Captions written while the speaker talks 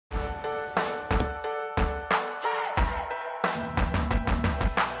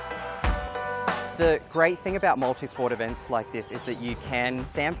The great thing about multi-sport events like this is that you can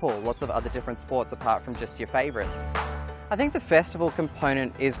sample lots of other different sports apart from just your favourites. I think the festival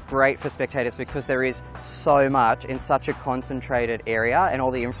component is great for spectators because there is so much in such a concentrated area and all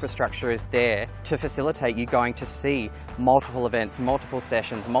the infrastructure is there to facilitate you going to see multiple events, multiple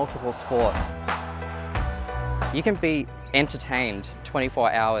sessions, multiple sports. You can be entertained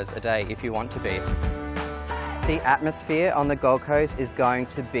 24 hours a day if you want to be. The atmosphere on the Gold Coast is going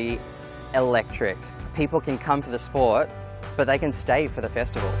to be electric. People can come for the sport, but they can stay for the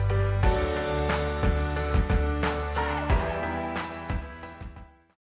festival.